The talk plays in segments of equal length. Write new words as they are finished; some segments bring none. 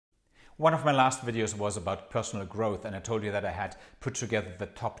One of my last videos was about personal growth, and I told you that I had put together the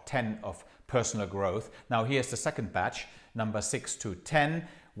top 10 of personal growth. Now here's the second batch, number 6 to 10.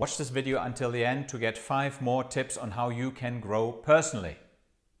 Watch this video until the end to get 5 more tips on how you can grow personally.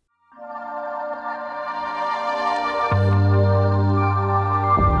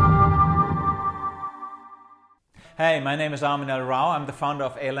 Hey, my name is Armin Rau. I'm the founder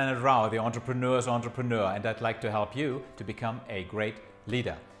of Rau, the entrepreneur's entrepreneur, and I'd like to help you to become a great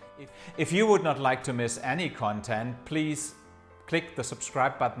leader. If you would not like to miss any content, please click the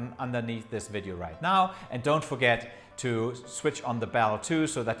subscribe button underneath this video right now, and don't forget to switch on the bell too,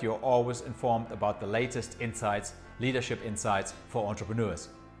 so that you're always informed about the latest insights, leadership insights for entrepreneurs.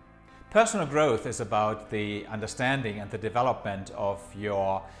 Personal growth is about the understanding and the development of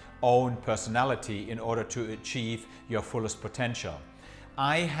your own personality in order to achieve your fullest potential.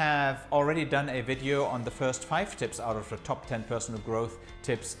 I have already done a video on the first 5 tips out of the top 10 personal growth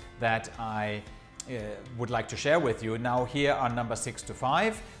tips that I would like to share with you. Now here are number 6 to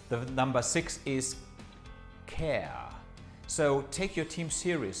 5. The number 6 is care. So take your team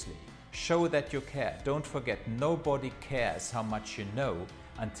seriously. Show that you care. Don't forget, nobody cares how much you know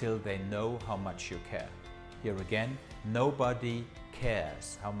until they know how much you care. Here again, nobody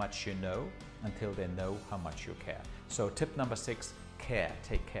cares how much you know until they know how much you care. So tip number 6, care.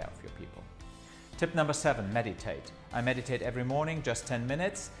 Take care of your people. Tip number 7, meditate. I meditate every morning, just 10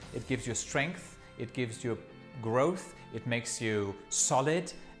 minutes. It gives you strength, it gives you growth, it makes you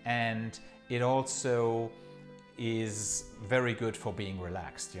solid, and it also is very good for being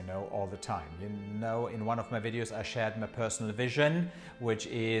relaxed, all the time. In one of my videos I shared my personal vision, which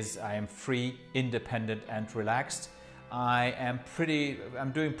is I am free, independent and relaxed. I'm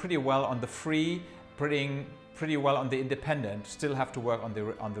doing pretty well on the free, pretty well on the independent, still have to work on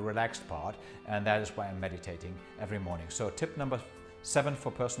the relaxed part, and that is why I'm meditating every morning. So tip number 7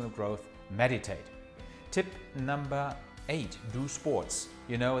 for personal growth, meditate. Tip number 8, do sports.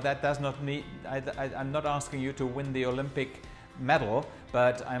 That does not need, I'm not asking you to win the Olympic medal,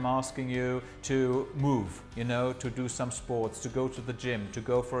 but I'm asking you to move, to do some sports, to go to the gym, to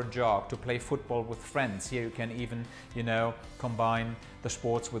go for a jog, to play football with friends. Here you can even, combine the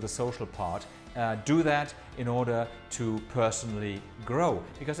sports with the social part. Do that in order to personally grow.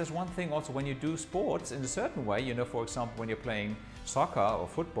 Because there's one thing also, when you do sports in a certain way, for example, when you're playing soccer or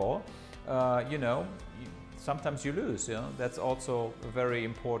football, sometimes you lose. That's also a very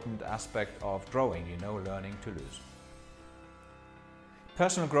important aspect of growing, learning to lose.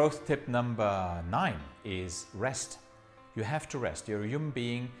 Personal growth tip number 9 is rest. You have to rest. You're a human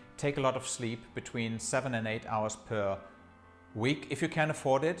being. Take a lot of sleep, between 7 and 8 hours per week. If you can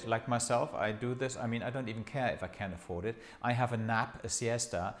afford it, like myself, I do this. I don't even care if I can afford it. I have a nap, a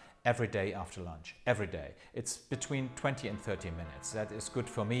siesta, every day after lunch, every day. It's between 20 and 30 minutes. That is good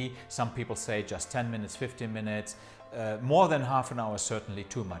for me. Some people say just 10 minutes, 15 minutes. More than half an hour is certainly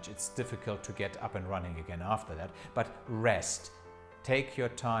too much. It's difficult to get up and running again after that. But rest. Take your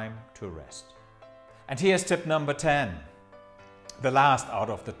time to rest. And here's tip number 10. The last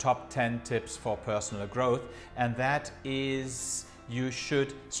out of the top 10 tips for personal growth, and that is you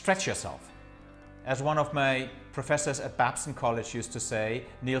should stretch yourself. As one of my professors at Babson College used to say,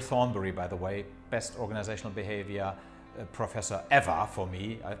 Neil Thornberry, by the way, best organizational behavior professor ever for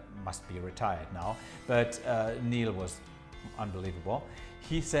me. I must be retired now, but Neil was unbelievable.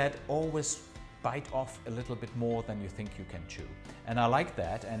 He said, always bite off a little bit more than you think you can chew. And I like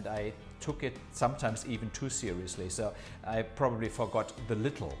that, and I took it sometimes even too seriously. So I probably forgot the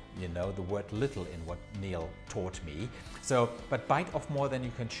little, the word little in what Neil taught me. But bite off more than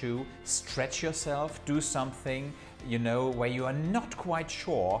you can chew, stretch yourself, do something, where you are not quite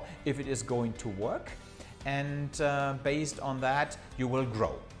sure if it is going to work. And based on that, you will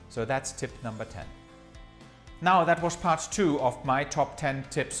grow. So that's tip number 10. Now that was part 2 of my top 10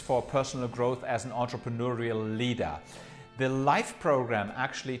 tips for personal growth as an entrepreneurial leader. The life program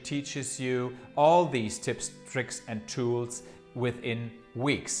actually teaches you all these tips, tricks and tools within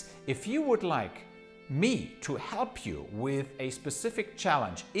weeks. If you would like me to help you with a specific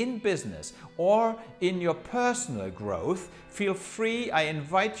challenge in business or in your personal growth, feel free. I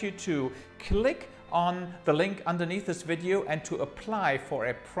invite you to click on the link underneath this video and to apply for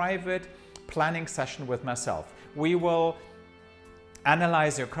a private planning session with myself. We will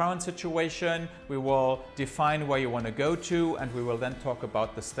analyze your current situation, we will define where you want to go to, and we will then talk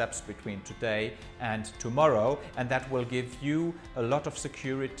about the steps between today and tomorrow, and that will give you a lot of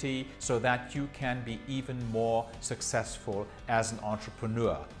security so that you can be even more successful as an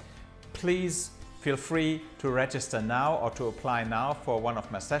entrepreneur. Please Feel free to register now or to apply now for one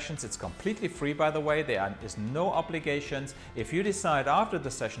of my sessions. It's completely free, by the way. There is no obligations. If you decide after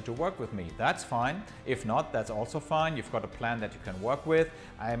the session to work with me, that's fine. If not, that's also fine. You've got a plan that you can work with.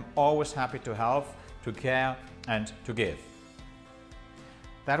 I'm always happy to help, to care, and to give.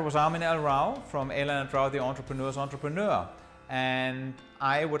 That was Armin Rau from Armin Rau, the Entrepreneur's Entrepreneur. And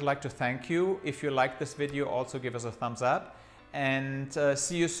I would like to thank you. If you like this video, also give us a thumbs up. And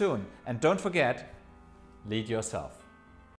see you soon. And don't forget, lead yourself.